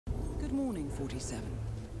Good morning, 47.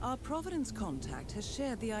 Our Providence contact has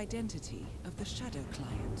shared the identity of the Shadow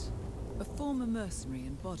Client, a former mercenary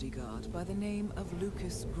and bodyguard by the name of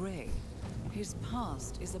Lucas Gray. His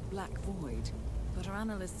past is a black void, but our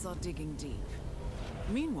analysts are digging deep.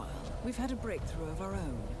 Meanwhile, we've had a breakthrough of our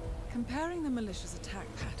own. Comparing the malicious attack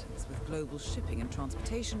patterns with global shipping and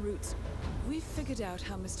transportation routes, we've figured out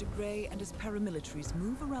how Mr. Gray and his paramilitaries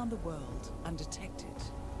move around the world undetected.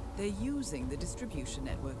 They're using the distribution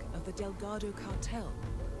network of the Delgado Cartel,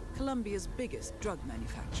 Colombia's biggest drug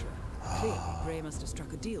manufacturer. Clearly, Gray must have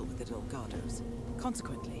struck a deal with the Delgados.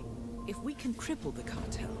 Consequently, if we can cripple the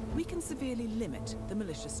cartel, we can severely limit the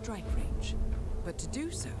malicious strike range. But to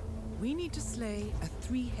do so, we need to slay a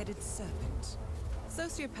three-headed serpent.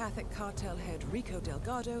 Sociopathic cartel head Rico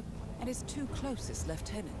Delgado and his two closest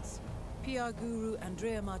lieutenants, PR guru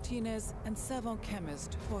Andrea Martinez and savant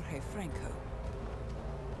chemist Jorge Franco.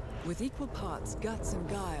 With equal parts guts and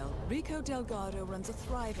guile, Rico Delgado runs a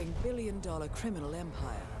thriving billion-dollar criminal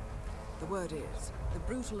empire. The word is, the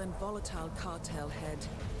brutal and volatile cartel head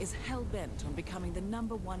is hell-bent on becoming the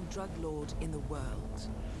 #1 drug lord in the world.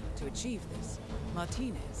 To achieve this,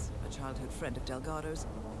 Martinez, a childhood friend of Delgado's,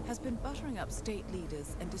 has been buttering up state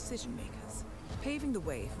leaders and decision-makers, paving the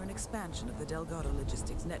way for an expansion of the Delgado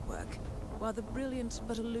logistics network, while the brilliant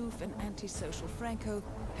but aloof and antisocial Franco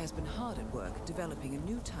has been hard at work developing a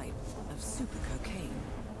new type of super cocaine.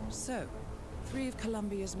 So, three of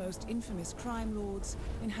Colombia's most infamous crime lords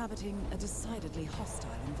inhabiting a decidedly hostile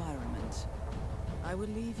environment. I will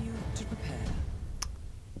leave you to prepare.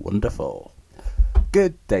 Wonderful.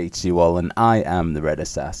 Good day to you all, and I am the Red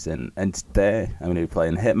Assassin, and today I'm going to be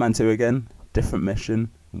playing Hitman 2 again. Different mission.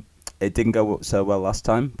 It didn't go so well last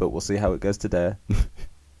time, but we'll see how it goes today.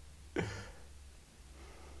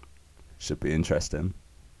 Should be interesting.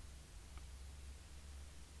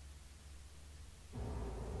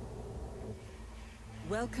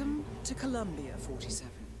 Welcome to Colombia,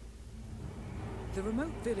 47. The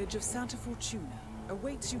remote village of Santa Fortuna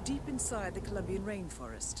awaits you deep inside the Colombian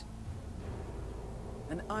rainforest.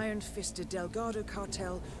 An iron-fisted Delgado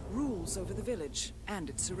cartel rules over the village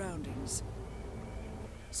and its surroundings.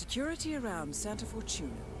 Security around Santa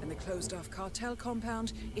Fortuna and the closed-off cartel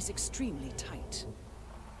compound is extremely tight.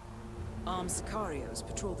 Armed sicarios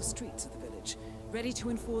patrol the streets of the village, ready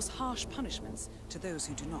to enforce harsh punishments to those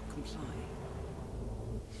who do not comply.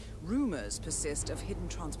 Rumors persist of hidden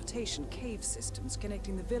transportation cave systems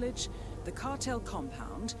connecting the village, the cartel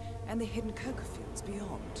compound, and the hidden coca fields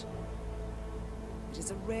beyond. It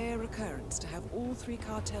is a rare occurrence to have all three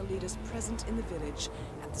cartel leaders present in the village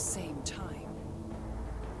at the same time.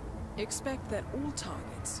 Expect that all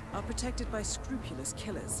targets are protected by scrupulous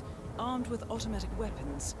killers, armed with automatic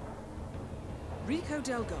weapons. Rico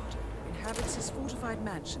Delgado inhabits his fortified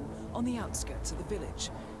mansion on the outskirts of the village,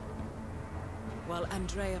 while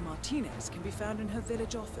Andrea Martinez can be found in her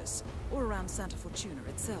village office or around Santa Fortuna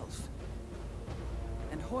itself.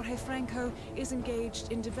 And Jorge Franco is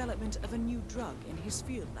engaged in development of a new drug in his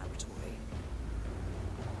field laboratory.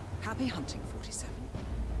 Happy hunting, 47.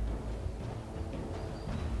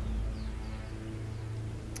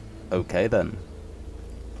 Okay then,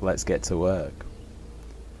 let's get to work.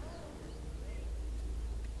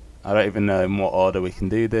 I don't even know in what order we can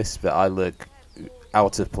do this, but I look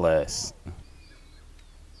out of place.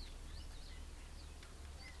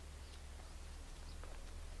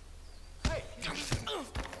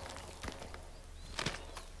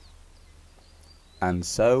 And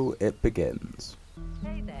so it begins.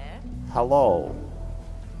 Hey there. Hello.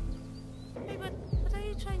 Hey, but what are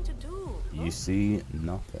you trying to do? You see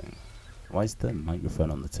nothing. Why is the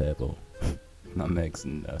microphone on the table? That makes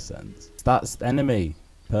no sense. That's enemy.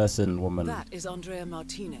 Person, woman. That is Andrea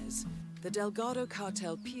Martinez, the Delgado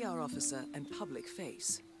cartel PR officer and public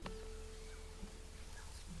face.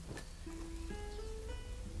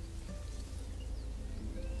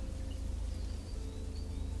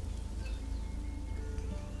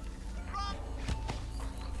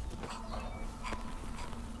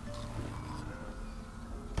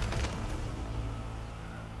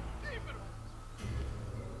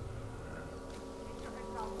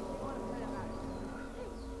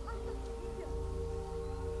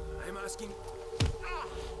 I'm asking.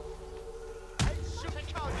 I should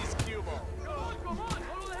count this cue ball. Come on,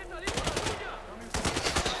 follow the head.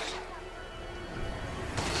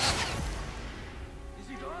 Is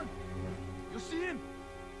he gone? You see him?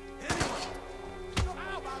 Anyone?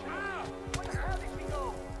 Ow! Ow! Where the hell did he go?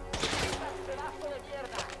 Pedazo de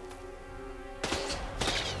mierda!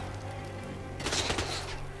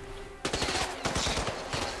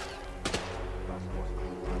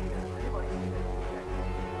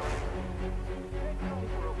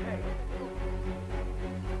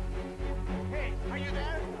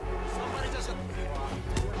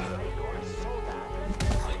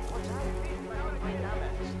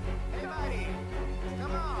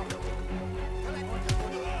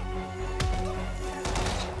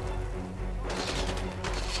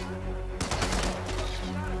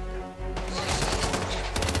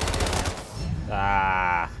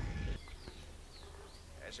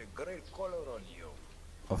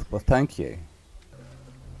 Well, thank you.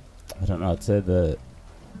 I don't know, I'd say that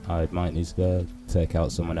I might need to go take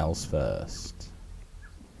out someone else first.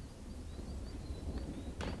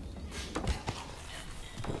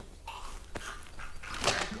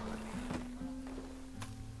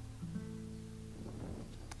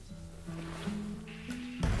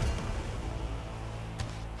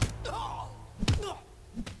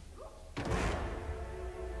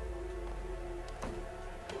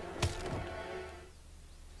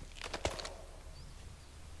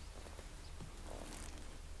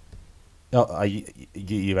 Oh, are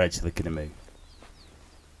you're actually kidding me?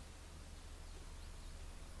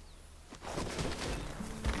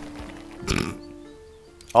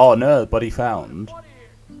 Oh no, body found. Body here.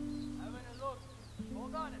 Having a look.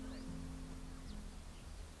 Hold on a second.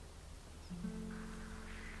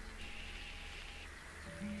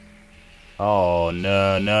 Oh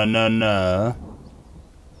no, no, no, no.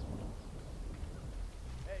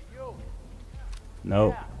 Hey, you.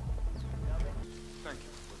 Nope. Thank you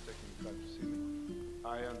for taking the time to see me. I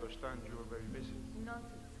understand you are very busy.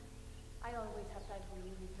 Nonsense. I always have time for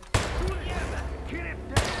you, Mr. Get him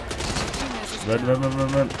down. Martinez is Run, down. run, run, run,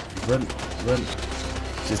 run, run, run.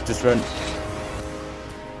 Just run.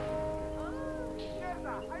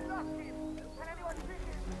 Mierda, I lost him. Can anyone fix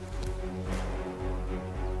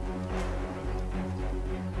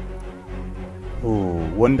him?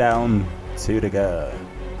 Ooh, 1 down, 2 to go.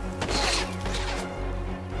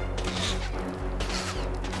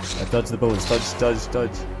 Dodge the bullets,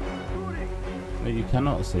 dodge. No, you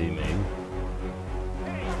cannot see me.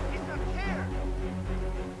 Hey, he's not here.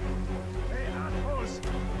 Hey, assholes.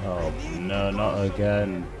 Oh no, not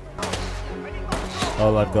again.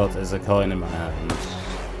 All I've got is a coin in my hand.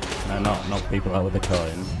 No, not people out with a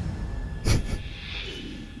coin.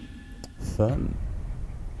 Fun.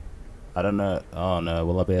 I don't know. Oh no,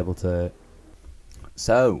 will I be able to?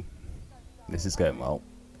 So, this is going well.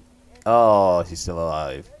 Oh, she's still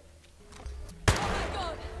alive.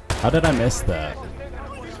 How did I miss that?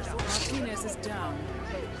 Martinez is down.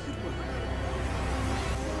 Good work.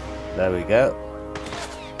 There we go.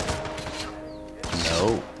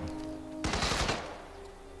 No.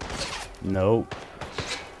 No.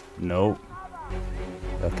 No.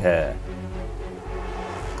 Okay.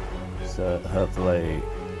 So hopefully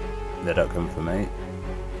they don't come for me.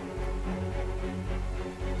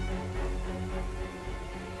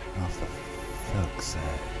 Oh, for fuck's sake.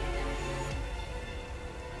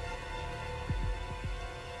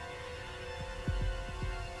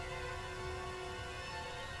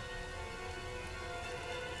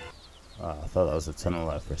 Oh, I thought that was a tunnel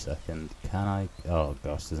there for a second. Can I? Oh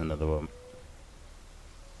gosh, there's another one.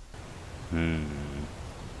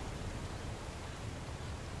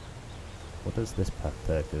 What does this path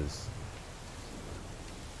take us?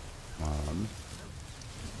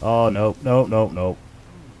 Oh, nope.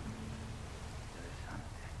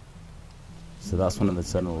 So that's one of the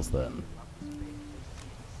tunnels then.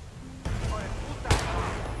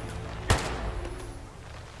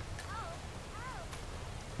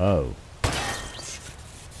 Oh.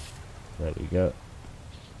 There we go.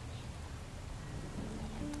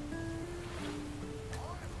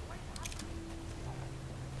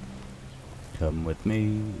 Come with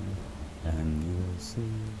me, and you'll see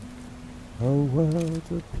a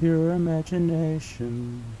world of pure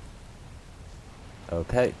imagination.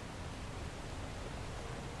 Okay.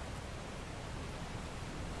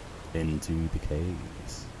 Into the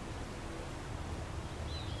caves.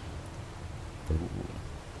 Ooh.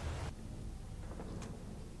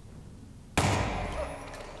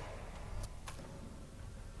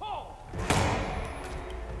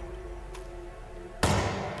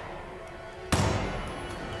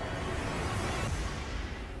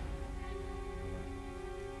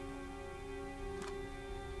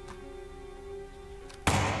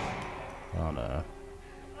 Oh no.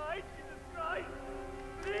 Ay, Jesus Christ.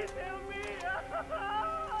 Please help me.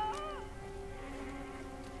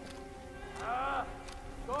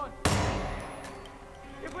 Gone.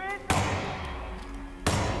 If we ain't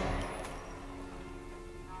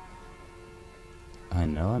I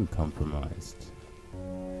know I'm compromised.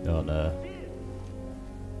 Oh no.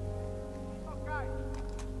 okay.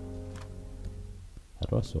 How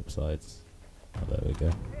do I swap sides? Oh, there we go.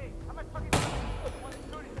 Hey, I'm not talking about one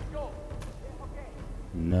shooting. Let's go. Okay.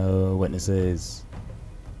 No witnesses.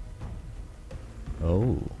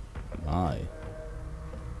 Oh my.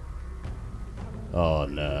 Oh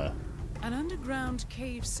no. An underground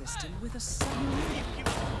cave system with a submarine.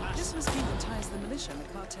 This must be what ties the militia and the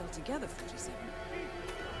cartel together, 47.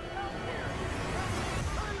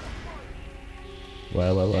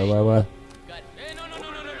 Where? Hey,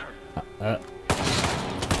 no.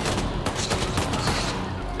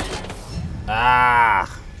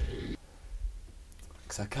 Ah!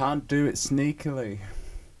 Because I can't do it sneakily.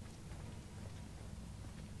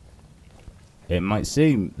 It might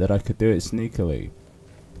seem that I could do it sneakily.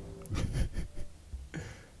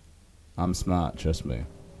 I'm smart, trust me.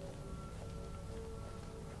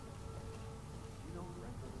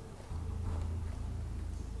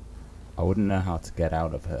 I wouldn't know how to get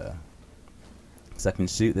out of her. Because I can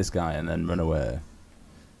shoot this guy and then run away.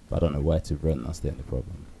 But I don't know where to run, that's the only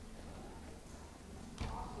problem.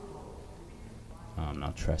 Oh, I'm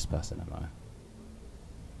not trespassing, am I?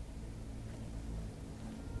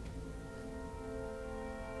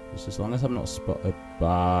 Just as long as I'm not spotted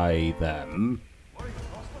by them.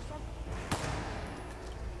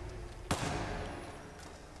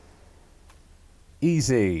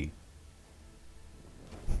 Easy.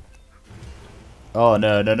 Oh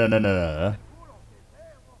no, no, no, no, no, no.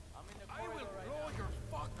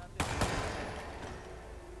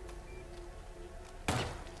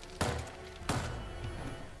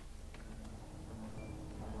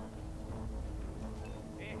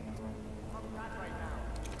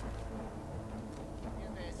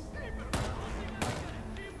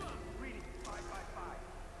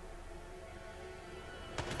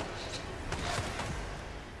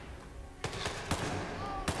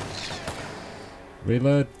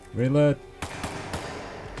 Reload, reload,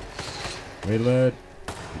 reload.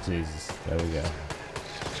 Jesus, there we go.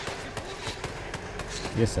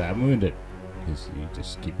 Yes, I'm wounded. Because you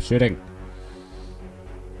just keep shooting.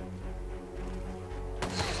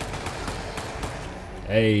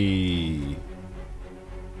 Hey.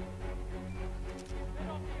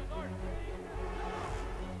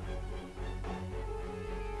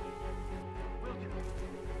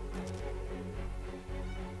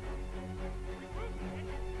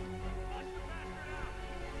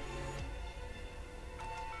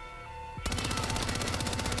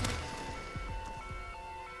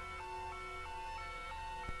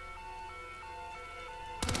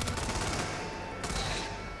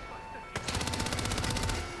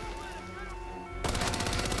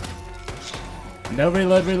 No,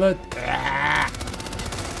 reload, reload. Ah!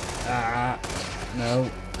 Ah!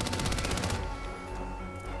 No.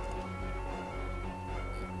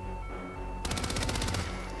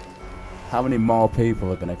 How many more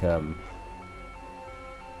people are gonna come?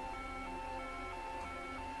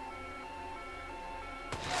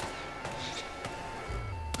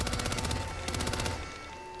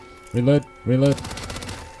 Reload, reload.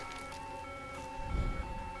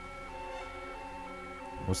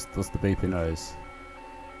 What's the beeping noise?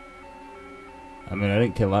 I mean, I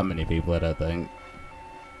didn't kill that many people, I don't think.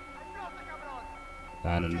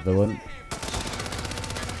 And another one.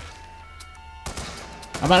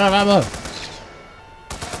 I'm out of ammo!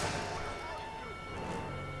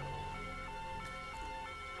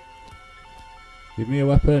 Give me a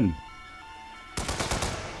weapon.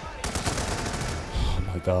 Oh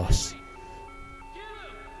my gosh.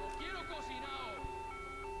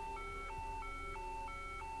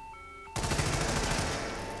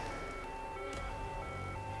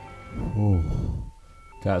 Ooh.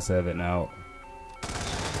 Can't save it now.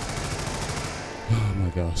 Oh my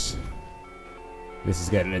gosh. This is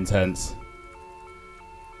getting intense.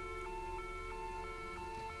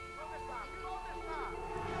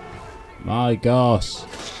 My gosh.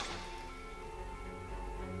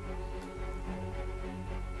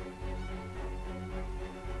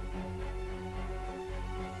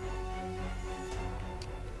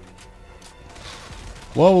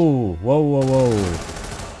 Whoa, whoa, whoa, whoa.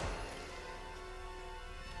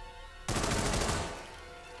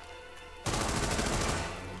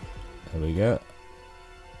 There we go.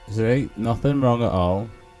 See, nothing wrong at all.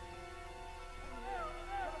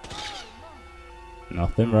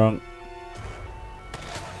 Nothing wrong.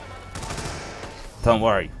 Don't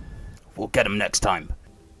worry. We'll get him next time.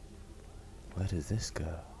 Where does this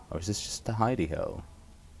go? Or is this just a hidey hole?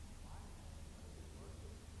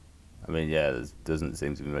 I mean, yeah, there doesn't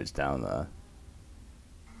seem to be much down there.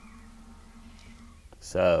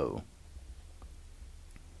 So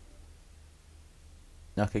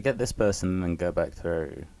I could get this person and go back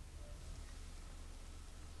through.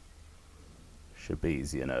 Should be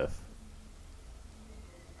easy enough.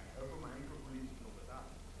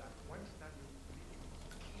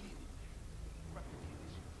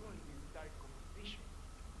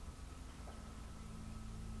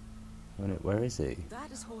 Where is he?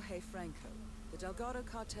 That is Jorge Franco, the Delgado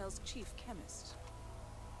cartel's chief chemist.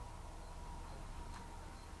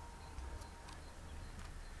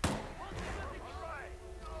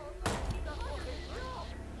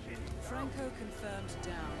 Franco confirmed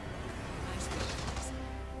down. Nice work.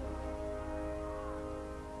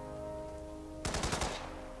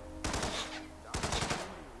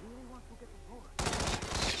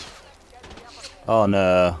 Oh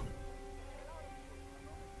no.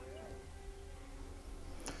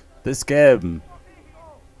 This game.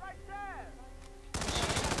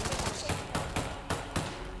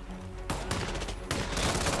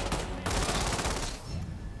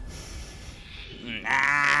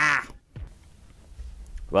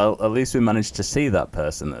 Well, at least we managed to see that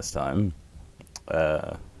person this time.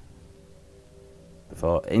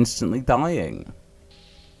 Before instantly dying.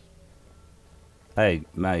 Hey,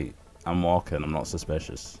 mate, I'm walking, I'm not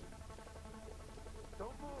suspicious.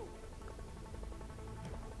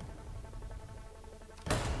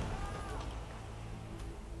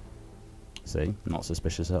 See, not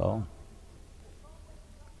suspicious at all.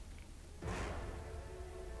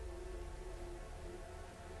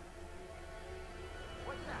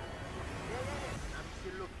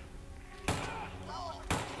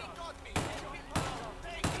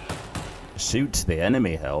 Shoot the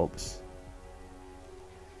enemy helps.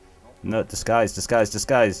 No, disguise, disguise,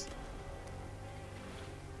 disguise.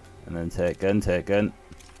 And then take gun, take gun.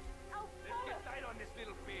 Let's get tight on this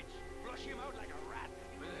little bitch. Flush him out like a rat.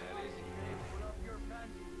 Where the hell is he? Hey, pull up your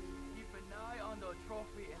pants. Keep an eye on the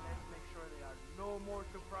trophy and let's make sure there are no more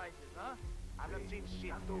surprises, huh? I haven't seen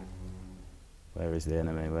shit too. Where is the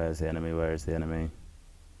enemy? Where's the enemy? Where is the enemy?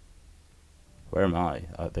 Where am I?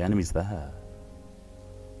 Oh, the enemy's there.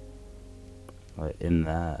 Like in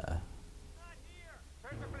there. Not here.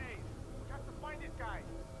 Turn the blade. We have to find this guy.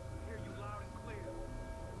 Hear you loud and clear.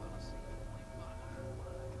 Well, I see that my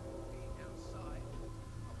father being outside.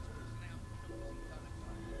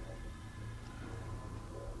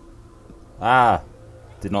 Ah!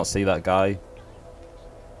 Did not see that guy.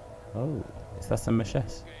 Oh, is that a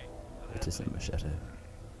machete? It is a machete.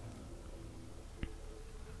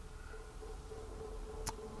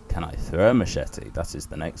 Can I throw a machete? That is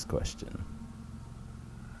the next question.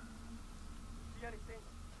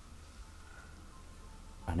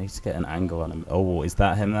 I need to get an angle on him. Oh, is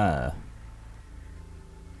that him there?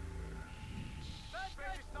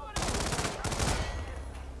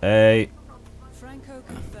 Hey. Franco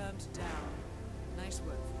confirmed down. Nice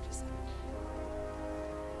work, 47.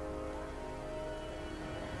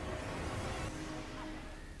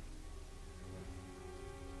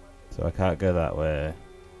 So I can't go that way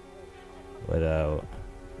without...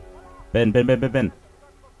 Bin, bin, bin, bin, bin.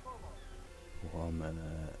 1 minute.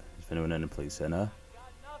 Is anyone in, please say no?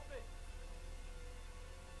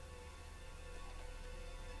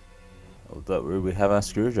 Oh, don't worry, we have our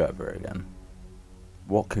screwdriver again.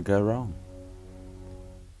 What could go wrong?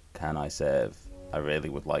 Can I save? I really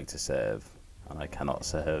would like to save, and I cannot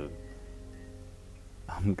save.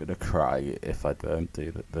 I'm gonna cry if I don't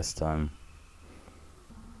do that this time.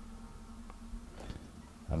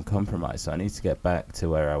 I'm compromised, so I need to get back to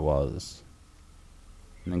where I was.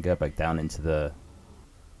 And then go back down into the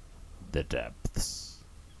depths.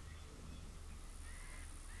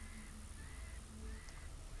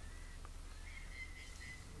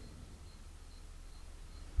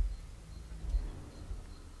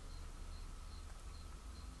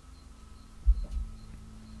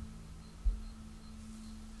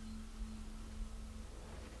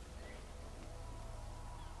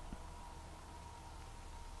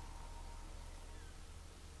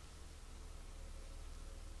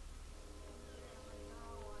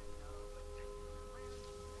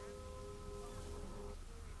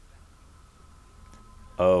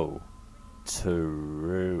 Oh,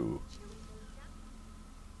 true.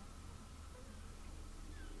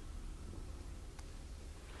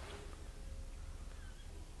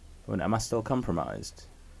 Well, am I still compromised?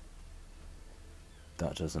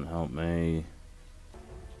 That doesn't help me.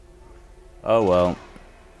 Oh well.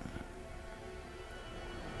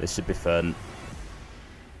 This should be fun.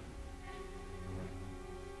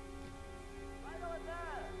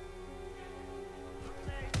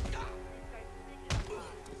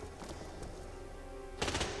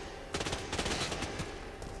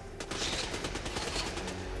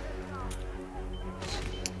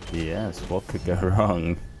 Yes, what could go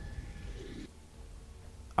wrong?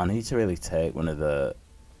 I need to really take one of the...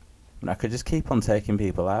 I could just keep on taking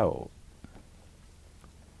people out.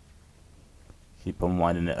 Keep on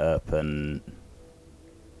winding it up and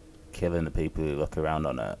killing the people who look around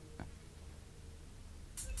on it.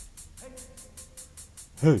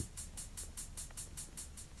 Hey!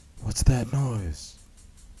 What's that noise?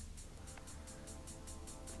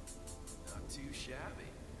 Not too shabby.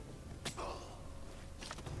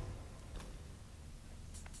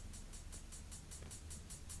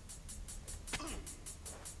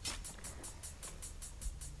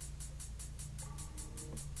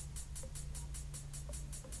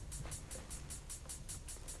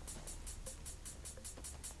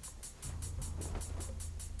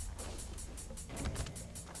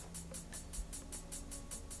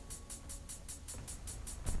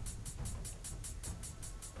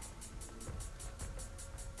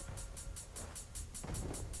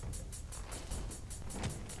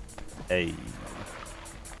 Hey.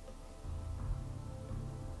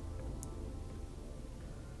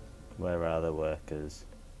 Where are the workers?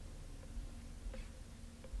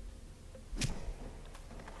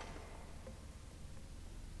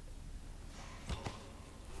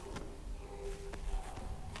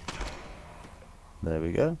 There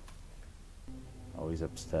we go. Oh, he's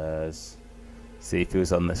upstairs. See, if he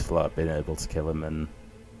was on this floor, I'd been able to kill him and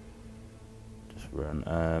just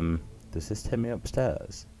run. Does this take me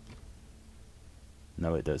upstairs?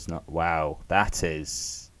 No, it does not. Wow, that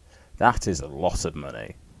is a lot of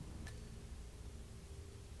money.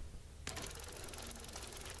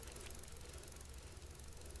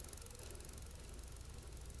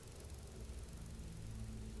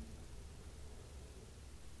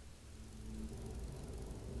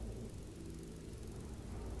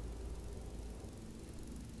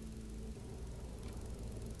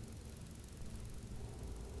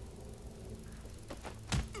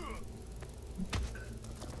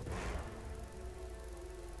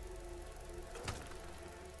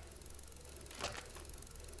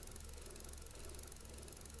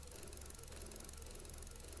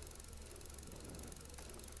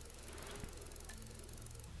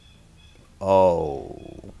 Oh.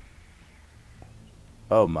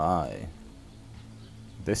 Oh my.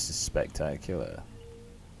 This is spectacular.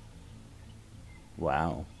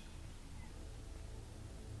 Wow.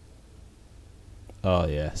 Oh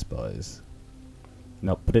yes, boys.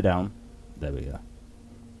 No, put it down. There we go.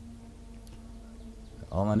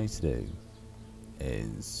 All I need to do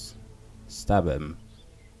is stab him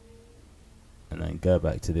and then go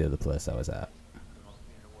back to the other place I was at.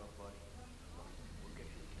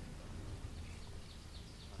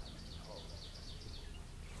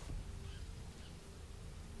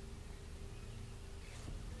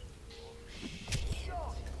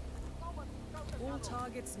 All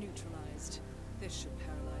targets neutralized. This should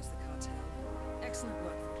paralyze the cartel. Excellent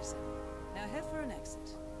work, 47. Now head for an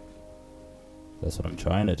exit. That's what I'm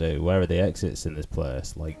trying to do. Where are the exits in this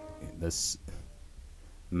place? Like, this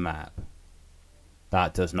Map.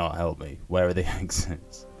 That does not help me. Where are the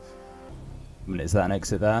exits? I mean, is that an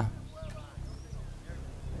exit there?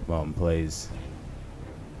 Come on, please.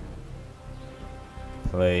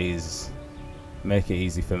 Please. Make it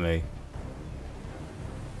easy for me.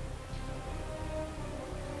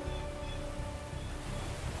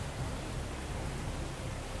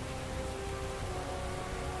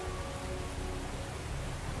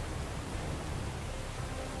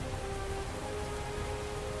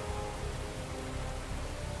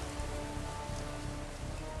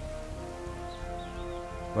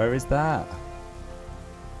 Where is that?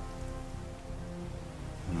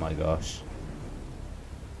 Oh my gosh.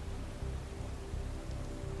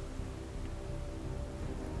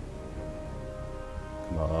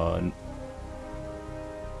 Come on.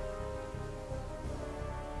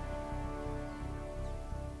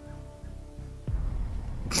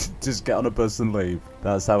 Just get on a bus and leave.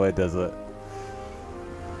 That's how it does it.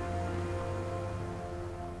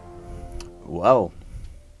 Well.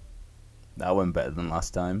 That went better than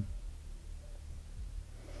last time.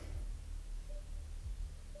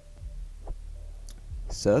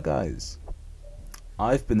 So guys,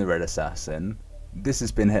 I've been the Red Assassin. This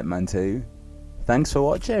has been Hitman 2. Thanks for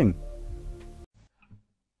watching.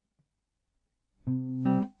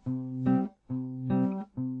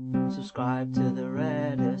 Subscribe to the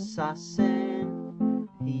Red Assassin.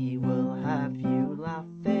 He will have you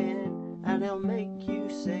laughing, and he'll make you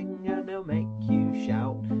sing, and he'll make you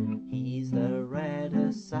shout. He's the Red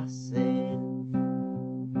Assassin.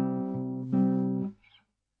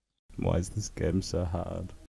 Why is this game so hard?